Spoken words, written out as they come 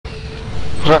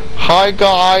Hi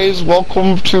guys,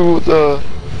 welcome to the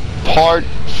part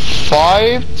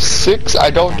 5, 6,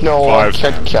 I don't know, I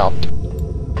can't count.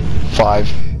 5.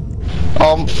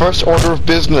 First order of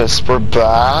business, we're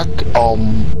back.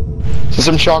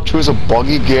 System Shock 2 is a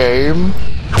buggy game.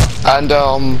 And,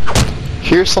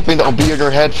 here's something that'll be in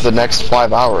your head for the next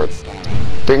 5 hours.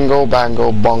 Bingo,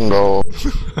 bango, bongo.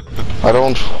 I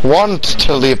don't want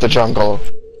to leave the jungle.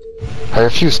 I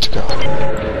refuse to go.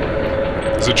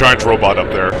 There's a giant robot up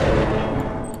there.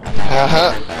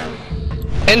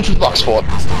 Enter the box fort.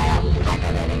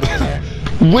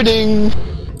 Winning!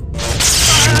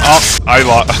 Oh,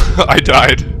 I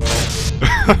died.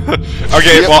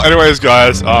 Okay, well, anyways,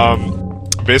 guys,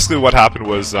 basically what happened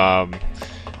was,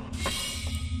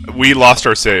 we lost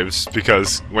our saves,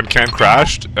 because when Ken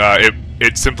crashed,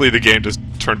 it simply, the game just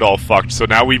turned all fucked. So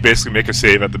now we basically make a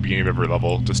save at the beginning of every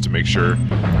level, just to make sure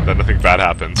that nothing bad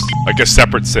happens. Like a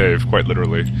separate save, quite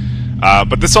literally.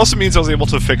 But this also means I was able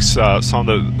to fix some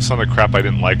of the crap I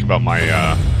didn't like about my,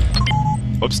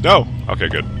 Oops, no! Okay,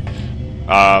 good.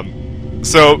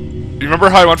 So, you remember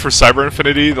how I went for Cyber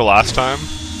Infinity the last time?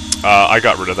 I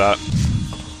got rid of that.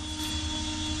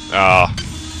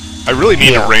 I really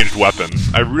need a ranged weapon.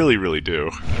 I really, really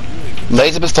do.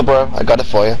 Laser pistol, bro. I got it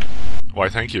for you. Why,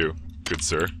 thank you, good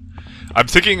sir. I'm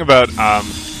thinking about, A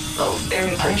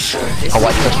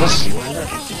white Christmas?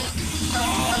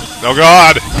 Oh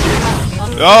god!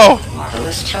 No!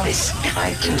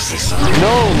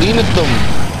 No, lean at them!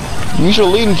 Use your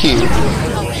lean key.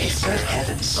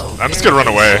 I'm just gonna run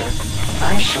away.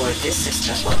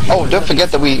 Oh, don't forget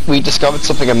that we discovered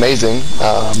something amazing.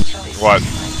 What?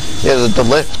 Yeah, the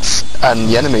lifts and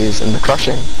the enemies and the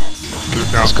crushing.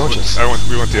 No, it's gorgeous.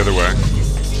 we went the other way.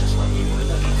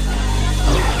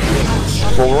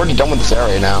 Well, we're already done with this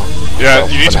area now. Yeah,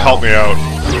 you need to help me out.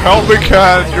 Help me,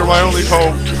 Ken! You're my only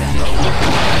hope.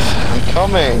 I'm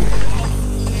coming.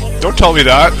 Don't tell me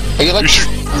that. Are you like...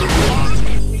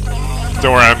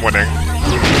 Don't worry, I'm winning.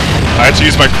 I had to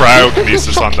use my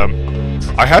cryokinesis on them.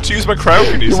 I had to use my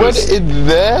cryokinesis. You went in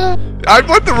there? I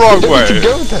went the wrong way. You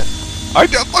go there.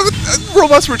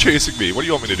 Robots were chasing me. What do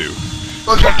you want me to do?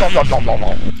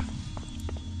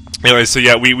 Anyway, so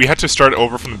yeah, we had to start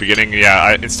over from the beginning.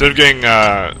 Yeah, instead of getting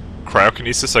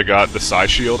cryokinesis, I got the Psy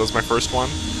Shield as my first one.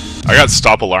 I got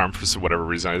Stop Alarm for whatever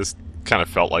reason. I just kind of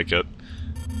felt like it.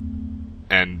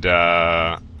 And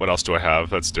what else do I have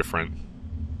that's different?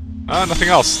 Nothing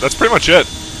else. That's pretty much it.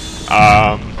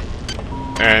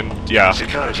 And yeah.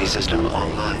 Security system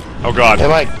online. Oh god. Hey,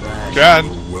 Mike. Ken.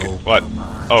 What?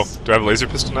 Oh, do I have a laser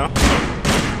pistol now?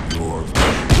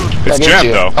 It's jammed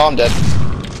though. Oh, I'm dead.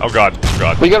 Oh god. Oh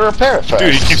god. We gotta repair it first.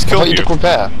 Dude, he keeps killing you. I thought you took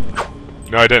repair.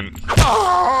 No, I didn't.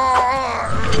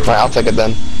 Right, I'll take it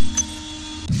then.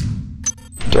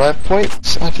 Do I have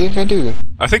points? I think I do.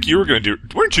 I think you were gonna do.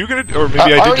 Weren't you gonna? Or maybe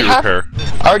I did do repair.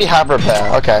 I already have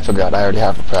repair. Okay, I forgot. I already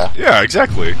have repair. Yeah,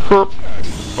 exactly. Herp.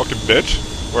 Fucking bitch.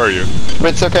 Where are you?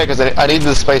 But it's okay because I need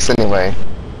the space anyway.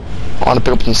 I want to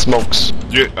pick up some smokes.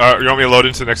 You want me to load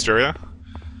into the next area?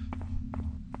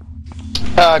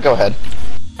 Go ahead.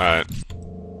 Alright.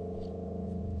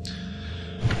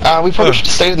 We probably should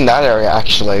have stayed in that area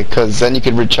actually, because then you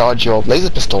could recharge your laser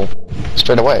pistol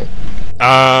straight away.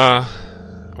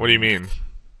 What do you mean?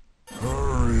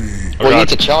 Well, you need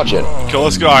to charge it. Kill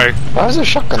this guy. Why is there a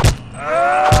shotgun?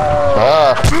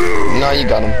 No, you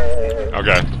got him.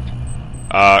 Okay.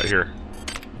 Here.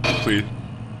 Please.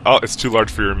 Oh, it's too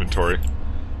large for your inventory.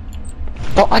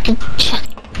 Well, I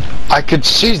could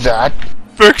see that.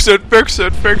 Fix it, fix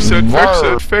it, fix it, fix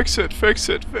it, fix it, fix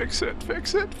it, fix it,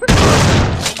 fix it, fix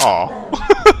it. Aw.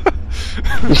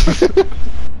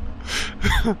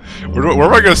 Where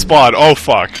am I gonna spawn? Oh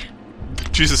fuck.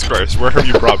 Jesus Christ, where have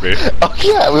you brought me? Oh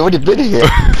yeah, we already been here.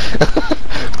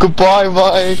 Goodbye,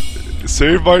 Mike.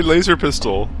 Save my laser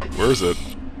pistol. Where is it?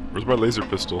 Where's my laser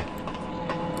pistol?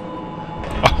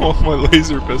 I want my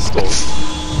laser pistol.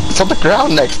 It's on the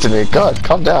ground next to me. God,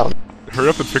 calm down. Hurry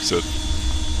up and fix it.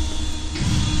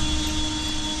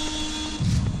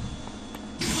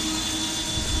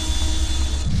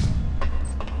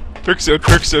 Fix it,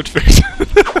 fix it, fix it.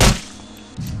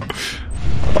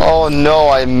 Oh no,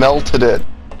 I melted it.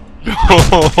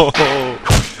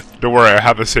 Don't worry, I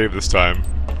have a save this time.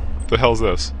 What the hell's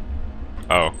this?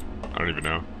 Oh, I don't even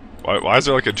know. Why is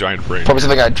there like a giant brain? Probably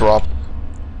something I dropped.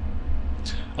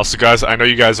 Also guys, I know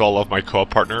you guys all love my co-op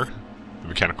partner, the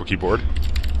mechanical keyboard.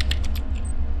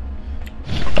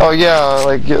 Oh yeah,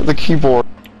 like the keyboard.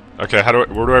 Okay, where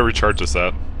do I recharge this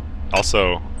at?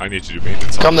 Also, I need to do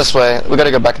maintenance. Come this way. We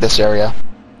gotta go back to this area.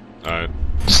 Alright.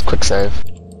 Just quick save.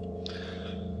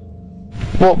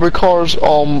 Well, because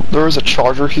there is a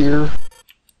charger here.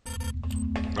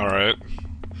 Alright.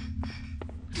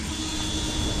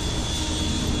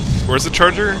 Where's the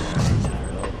charger?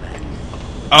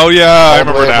 Oh yeah, I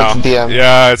remember now.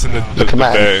 Yeah, it's in the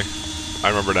command. bay. I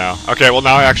remember now. Okay, well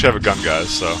now I actually have a gun, guys,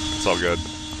 so it's all good.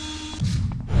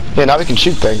 Yeah, now we can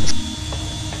shoot things.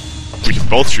 We can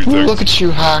both shoot things. Look at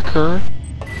you, hacker.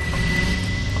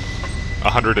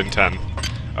 110.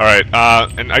 Alright,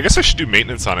 and I guess I should do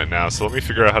maintenance on it now, so let me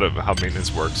figure out how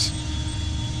maintenance works.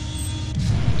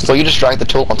 So you just drag the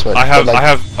tool onto it.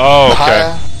 Oh,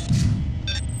 okay.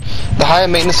 The higher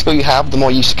maintenance skill you have, the more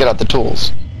use you get out the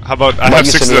tools. How about, I have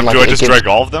 6 of them, do I just drag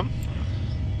all of them?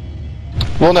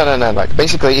 Well, no, like,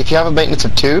 basically, if you have a maintenance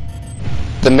of 2,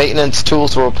 the maintenance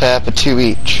tools will repair for 2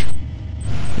 each.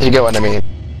 You get what I mean?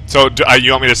 So,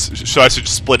 you want me to, I should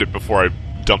just split it before I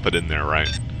dump it in there, right?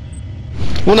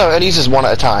 Well, no, it uses 1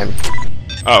 at a time.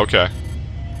 Oh, okay.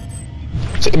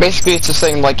 So basically, it's the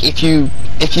same, like, if you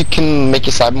can make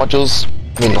your side modules,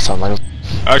 I mean, not side modules.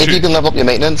 Actually, if you can level up your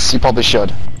maintenance, you probably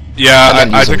should. Yeah,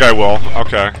 I think I will.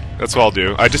 Okay, that's what I'll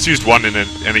do. I just used 1 and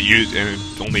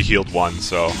it only healed 1,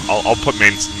 so I'll put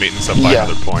maintenance up by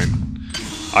another point.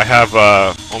 I have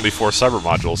only 4 cyber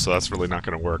modules, so that's really not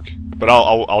going to work. But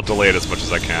I'll delay it as much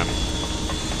as I can.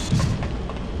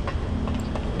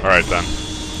 All right then.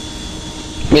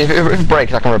 I mean, if it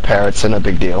breaks, I can repair it, so no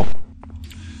big deal.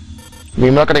 I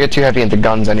mean, we're not gonna get too heavy into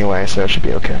guns anyway, so it should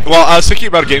be okay. Well, I was thinking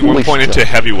about getting 1 point into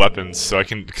heavy weapons, so I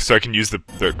can use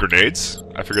the grenades.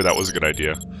 I figured that was a good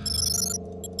idea.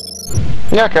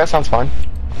 Yeah, okay, that sounds fine.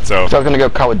 So I was gonna go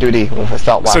Call of Duty with a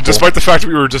assault rifle. So despite the fact that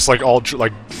we were just like all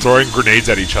throwing grenades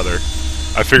at each other,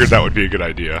 I figured that would be a good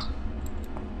idea.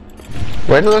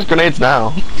 Where are those grenades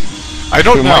now? I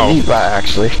don't know. We might need that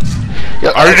actually.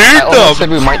 Yeah, I need them. Said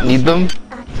we might need them,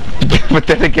 but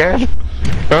then again.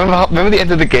 Remember the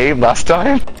end of the game last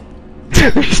time?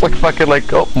 Just like fucking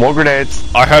like, oh, more grenades.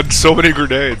 I had so many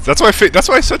grenades. That's why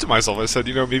I said to myself. I said,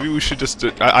 you know, maybe we should just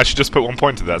I should just put 1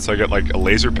 point to that. So I get like a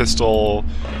laser pistol,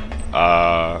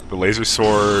 the laser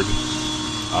sword,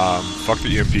 fuck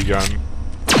the EMP gun.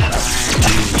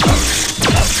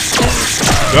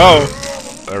 No,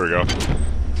 there we go.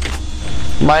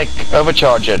 Mike,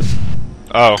 overcharge it.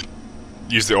 Oh,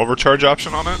 use the overcharge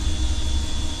option on it.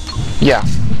 Yeah,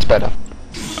 it's better.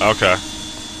 Okay.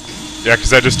 Yeah,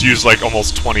 because I just used like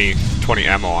almost 20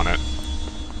 ammo on it.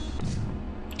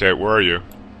 Okay, where are you?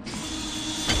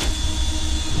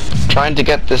 Trying to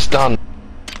get this done.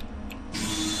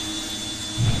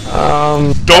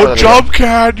 Don't jump,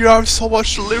 Cad! You have so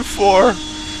much to live for!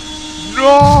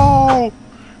 No!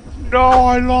 No,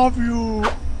 I love you!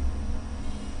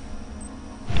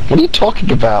 What are you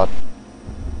talking about?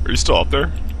 Are you still up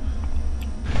there?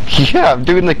 Yeah, I'm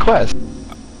doing the quest.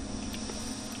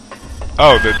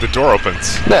 Oh, the door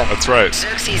opens. Yeah. That's right.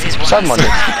 Side module.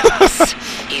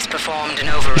 He's performed an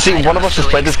override. You see, one of us has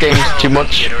played this game too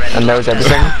much and knows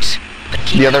everything.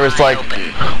 The other is like,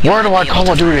 where do I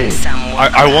Call of Duty?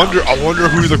 I wonder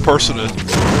who the person is.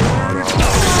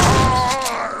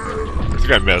 I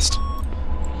think I missed.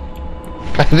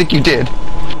 I think you did.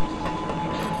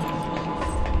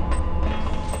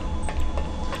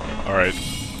 Alright.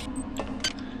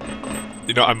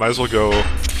 You know, I might as well go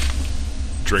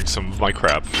drink some of my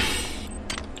crap.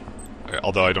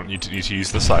 Although I don't need to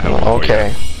use this. I have one.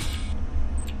 Okay.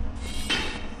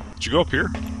 Did you go up here?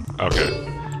 Okay.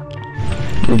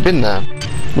 We've been there.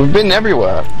 We've been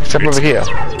everywhere, except over here.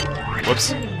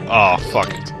 Whoops. Oh,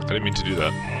 fuck. I didn't mean to do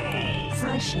that.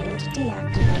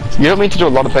 You don't mean to do a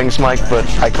lot of things, Mike, but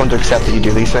I come to accept that you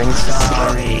do these things.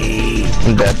 Sorry.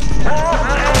 I'm dead.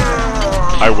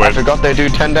 I win. I forgot they do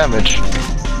 10 damage.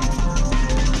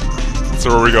 So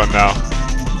where are we going now?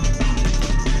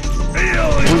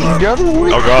 Oh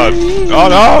god. Oh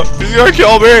no! He's gonna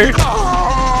kill me!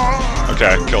 Okay,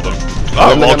 I killed him.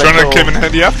 Oh, well, adrenaline came in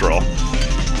handy after all.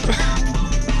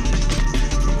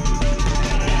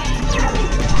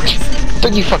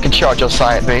 Don't you fucking charge your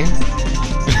side at me.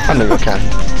 I know you can.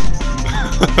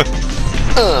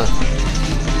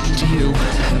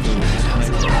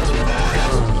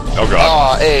 Oh god.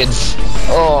 Oh, AIDS.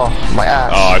 Oh, my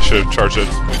ass. Oh, I should have charged it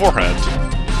beforehand.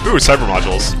 Ooh, cyber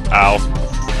modules. Ow.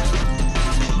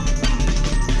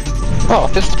 Oh,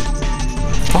 this.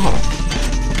 Oh.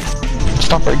 It's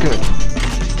not very good.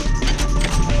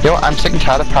 You know what? I'm sick and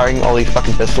tired of carrying all these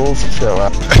fucking pistols, so,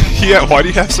 Yeah, why do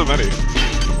you have so many?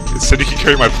 It said you can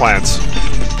carry my plants.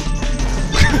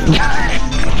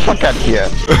 Fuck out of here.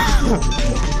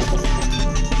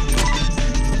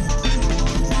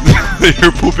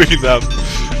 You're pooping in them.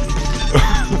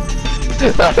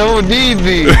 I don't need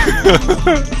these.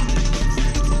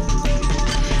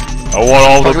 I want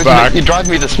all the back. You drive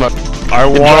me to smoke. I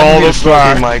want all the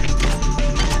back. Mike.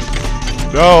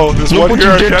 No, there's one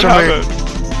here. I can't have it.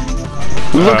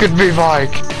 Look at me,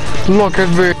 Mike. Look at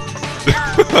me.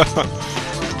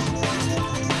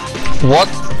 What?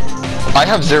 I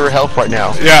have 0 health right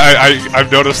now. Yeah, I've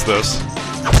noticed this.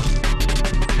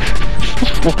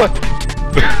 What?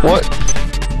 What?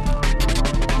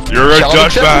 You're a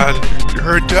dead man.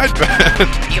 You're a dead man.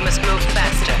 You must move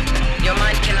faster. Your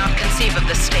mind cannot conceive of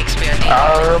the stakes we are dealing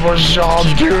I'm a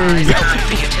zombie.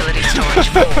 for utility storage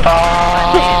 4.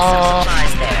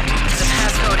 Supplies there. The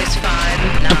passcode is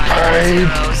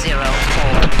 59004.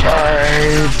 To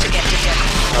get to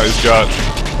depth. Oh, he's got...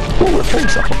 Ooh, we're playing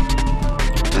something.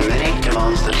 The many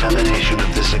demands the termination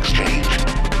of this exchange.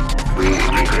 We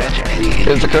regret any...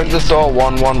 Is the code to the store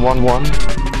 1111?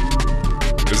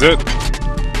 Is it?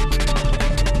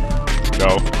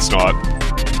 No, it's not.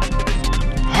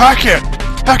 Hack it!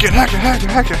 Hack it, hack it, hack it,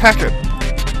 hack it, hack it!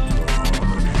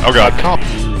 Oh god.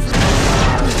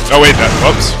 Oh wait, that...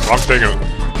 Whoops, wrong thing.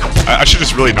 I should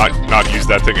just really not use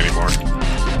that thing anymore.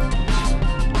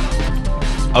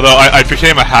 Although, I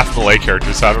became a half melee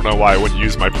character, so I don't know why I wouldn't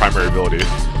use my primary ability.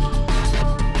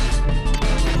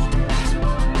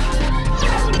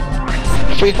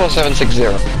 34760.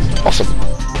 Awesome.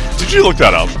 Did you look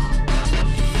that up?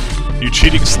 You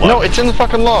cheating slut. No, it's in the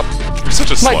fucking log. You're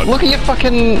such a slut. Mike, look at your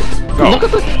fucking... No. Look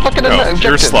at the fucking objectives.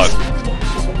 You're a slut.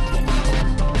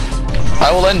 I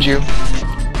will end you.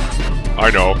 I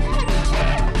know.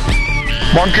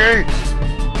 Monkey!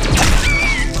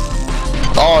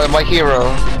 Oh, my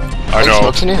hero. I know.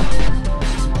 What's in here?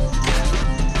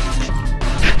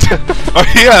 Oh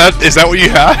yeah, is that what you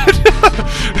had?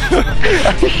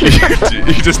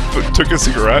 you just took a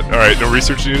cigarette? Alright, no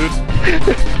research needed?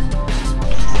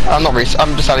 I'm not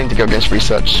I'm deciding to go against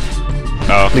research.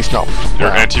 Oh. At least not.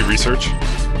 You're anti-research?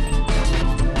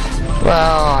 Well,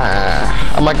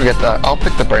 I might go get that. I'll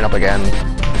pick the brain up again,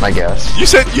 I guess. You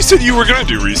said you were gonna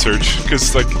do research,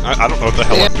 because like I don't know what the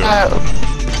hell I'm doing.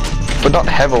 But not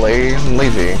heavily. I'm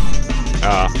lazy.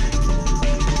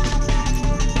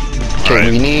 Okay,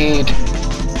 right. we need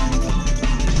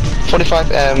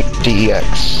 45M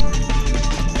DEX.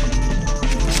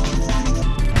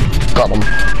 Got them. I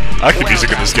like the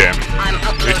music in this game. You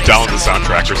should download the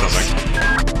soundtrack or something.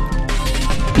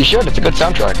 You should. It's a good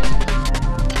soundtrack.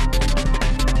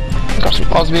 Got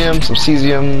some osmium, some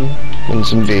cesium, and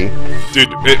some V.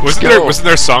 Dude, wasn't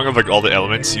there a song of like all the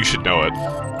elements? You should know it.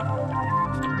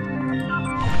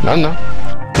 No.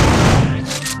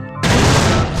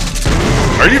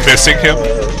 Are you missing him?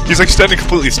 He's like standing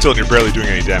completely still and you're barely doing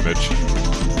any damage.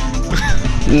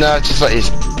 No, it's just like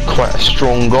he's quite a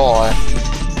strong guy.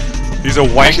 He's a I'm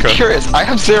wanker. actually curious. I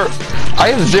have 0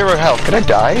 health. Can I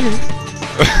die?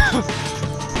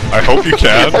 I hope you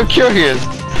can. I'm curious.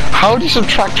 How do you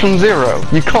subtract from 0?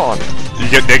 You can't. You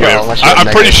get negative. Well, I'm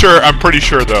pretty sure. I'm pretty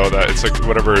sure though that it's like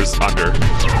whatever is under.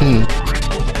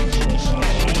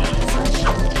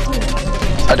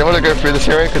 I don't want to go through this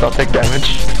area because I'll take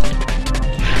damage.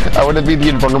 I want to be the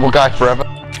invulnerable guy forever.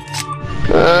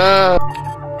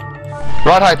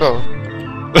 Rod hypo.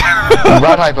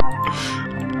 Rod hypo.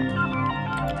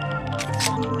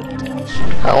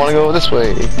 I want to go this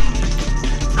way.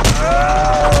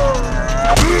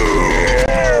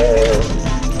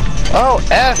 Oh,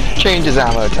 F changes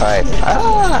ammo type.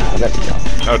 Ah, there we go.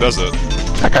 Oh, does it?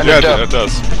 I kind Yeah, of it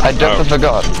does. I definitely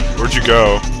forgot. Where'd you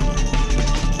go?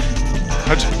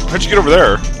 How'd you get over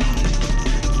there?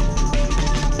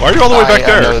 Why are you all the way back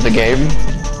there? I know the game.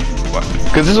 What?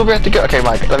 Because this is where we have to go. Okay,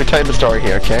 Mike, let me tell you the story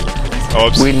here, okay? Oh,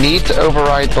 oops. We need to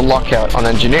override the lockout on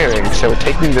engineering, so we're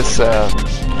taking this,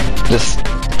 this...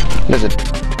 What is it?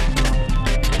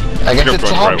 I guess it's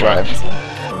a hard drive.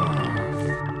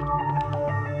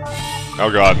 Oh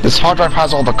god. This hard drive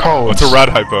has all the codes. What's a rad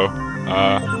hypo?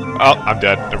 Oh, I'm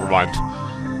dead. Never mind.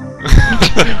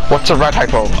 What's a rad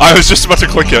hypo? I was just about to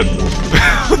click it.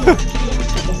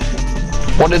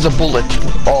 What is a bullet?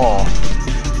 Oh.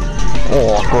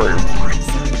 Oh, great.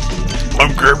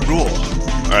 I'm Graham Rule.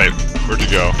 Alright, where'd you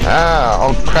go? Ah,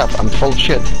 oh crap, I'm full of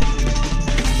shit.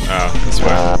 This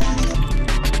way.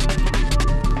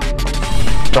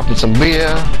 Dropping some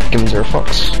beer, giving 0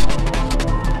 fucks.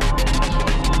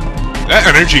 That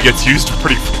energy gets used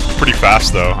pretty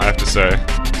fast though, I have to say.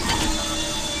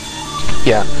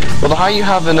 Yeah. Well, the higher you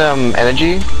have in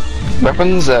energy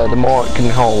weapons, the more it can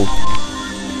hold.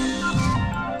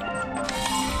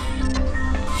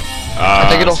 I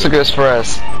think it also goes for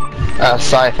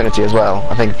psi affinity as well.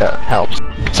 I think that helps.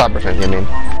 Cyber affinity, I mean.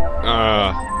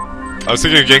 I was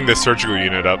thinking of getting the surgical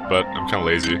unit up, but I'm kind of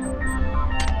lazy.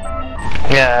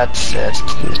 Yeah, it's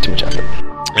too much effort.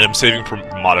 And I'm saving for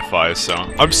modify, so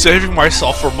I'm saving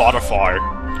myself for modify.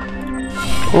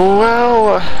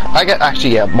 Well, I get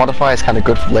actually modify is kind of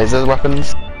good for laser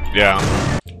weapons. Yeah.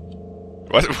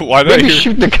 What? Why did I Maybe hear...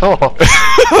 shoot the car.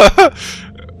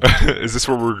 Is this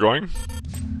where we're going?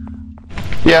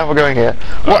 Yeah, we're going here.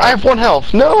 Well, I have 1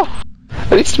 health. No!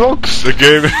 I need smokes. The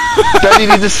game... Daddy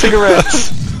needs his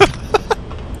cigarettes.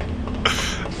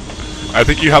 I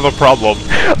think you have a problem.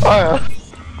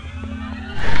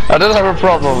 I don't have a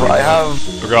problem. I have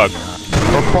Oh god.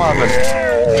 a requirement.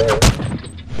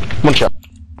 One shot.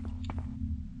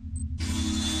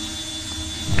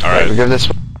 Alright. We give this.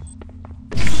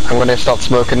 I'm gonna start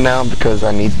smoking now because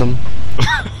I need them.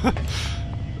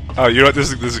 Oh, you know what?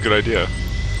 This is a good idea.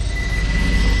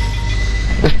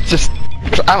 Just,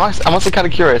 I'm honestly kind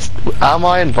of curious. Am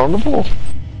I invulnerable?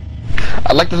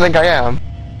 I'd like to think I am.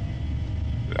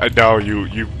 No,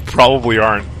 you probably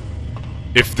aren't.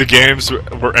 If the games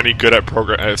were any good at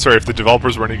if the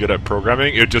developers were any good at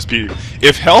programming, it'd just be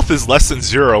if health is less than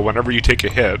 0 whenever you take a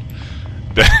hit,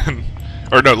 then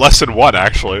or no, less than 1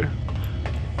 actually.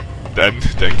 Then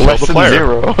kill Less the than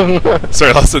player. 0.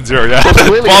 Sorry, less than 0. Yeah. Well,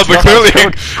 clearly it's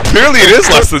not clearly it is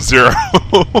less than 0.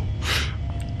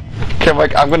 Okay,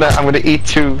 Mike, I'm gonna eat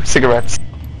 2 cigarettes.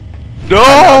 No. I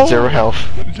have 0 health.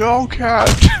 No, cat.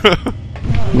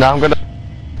 Now I'm gonna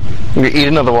eat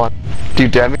another one. Do you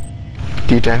dare me?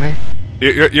 Do you dare me?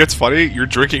 It's funny. Your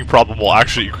drinking problem will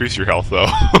actually increase your health, though.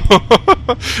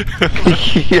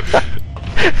 Yeah.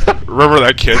 Remember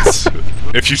that, kids?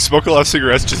 If you smoke a lot of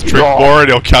cigarettes, just drink No. more and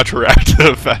it'll counteract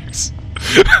the effects.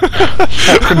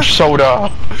 Fucking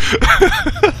soda.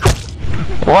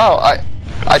 Wow,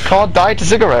 I can't die to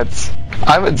cigarettes.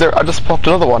 I'm at 0. I just popped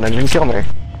another one and it didn't kill me.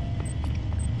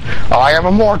 I am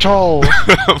immortal.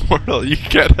 Mortal, you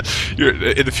can't.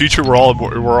 In the future, we're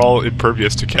all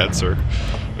impervious to cancer.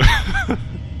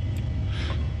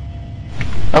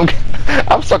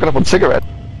 I'm stocking up on cigarettes.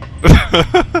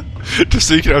 Just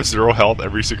so you can have 0 health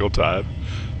every single time.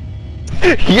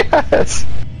 Yes.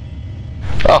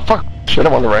 Oh fuck! Shit,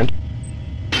 I'm on the range.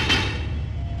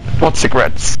 What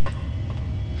cigarettes?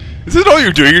 Is that all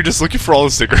you're doing? You're just looking for all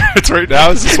the cigarettes right now?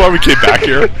 Is this why we came back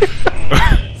here?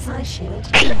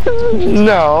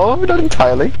 No, not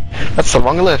entirely. That's the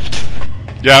wrong lift.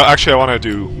 Yeah, actually, I want to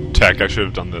do tech. I should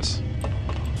have done this.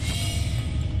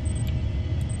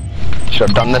 Should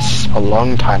have done this a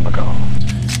long time ago.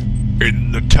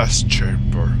 In the test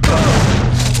chamber.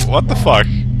 What the fuck?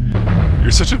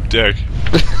 You're such a dick.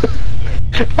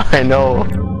 I know.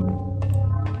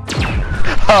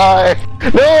 Hi.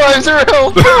 No, I'm 0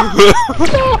 health.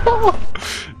 No.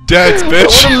 Dead,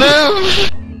 bitch.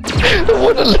 I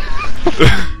wanna live.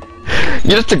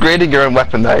 You're just degrading your own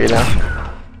weapon there, you know.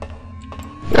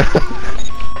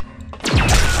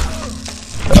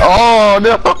 Oh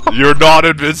no! You're not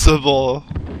invincible.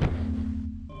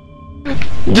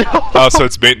 Oh, so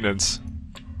it's maintenance.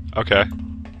 Okay.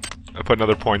 I put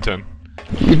another point in.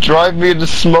 You drive me into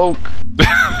smoke.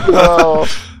 No.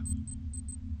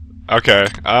 Okay.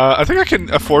 I think I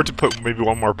can afford to put maybe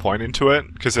 1 more point into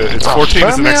it because it's 14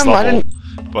 is the next fermium? level,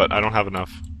 but I don't have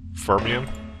enough fermium.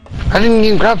 I didn't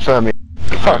even grab fermium.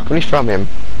 Fuck, we need fermium.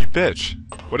 You bitch.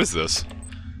 What is this?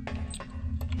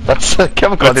 That's a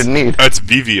chemical I didn't need. That's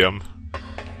vivium.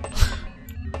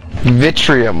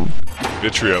 Vitrium.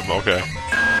 Vitrium, okay.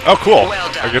 Oh, cool.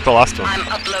 Well done. I get the last one. I'm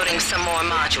uploading some more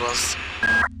modules.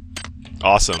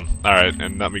 Awesome. Alright,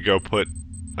 and let me go put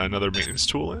another maintenance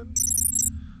tool in.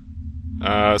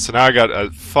 So now I got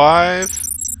a 5,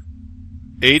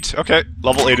 8. Okay,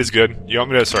 level 8 is good. You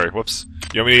want me to? Sorry, whoops.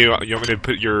 You want me to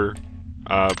put your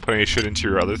put any shit into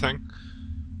your other thing?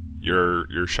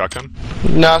 Your shotgun?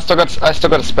 No, I still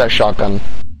got a spare shotgun.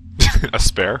 A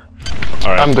spare? All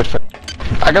right. I'm good for it.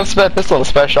 I got a spare pistol and a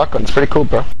spare shotgun. It's pretty cool,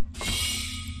 bro.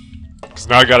 Because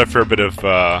now I got a fair bit of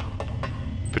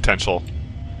potential.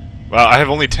 Well, I have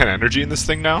only 10 energy in this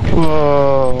thing now.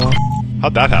 Whoa.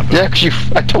 How'd that happen? Yeah, cause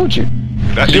I told you.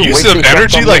 You use some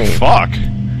energy like fuck.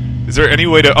 Is there any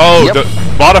way to? Oh, Yep.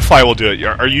 the modify will do it.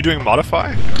 Are you doing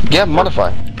modify? Yeah,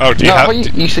 modify. Oh, do you no,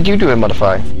 have? you said you do a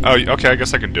modify. Oh, okay. I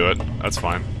guess I can do it. That's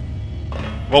fine.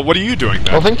 Well, what are you doing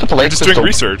then? Well, think for the You're latest just doing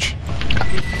research.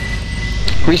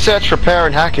 Research, repair,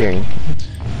 and hacking.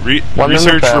 One Research,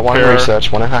 in repair, one in repair.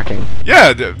 research, one in hacking.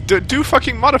 Yeah, do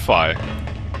fucking modify.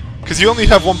 Because you only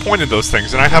have 1 point in those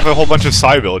things, and I have a whole bunch of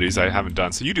psi abilities I haven't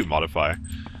done, so you do modify.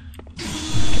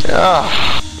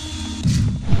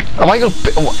 Am I gonna?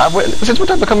 Since when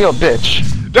did I become your bitch?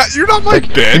 You're not my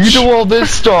bitch. You do all this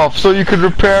stuff so you can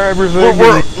repair everything.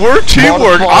 We're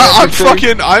teamwork.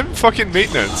 modify I'm fucking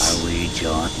maintenance.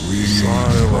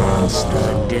 Silence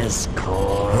the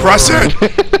Discord. Press it.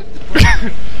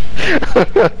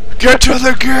 Get to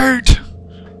the gate.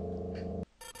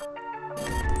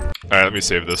 All right, let me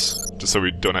save this, just so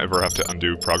we don't ever have to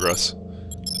undo progress.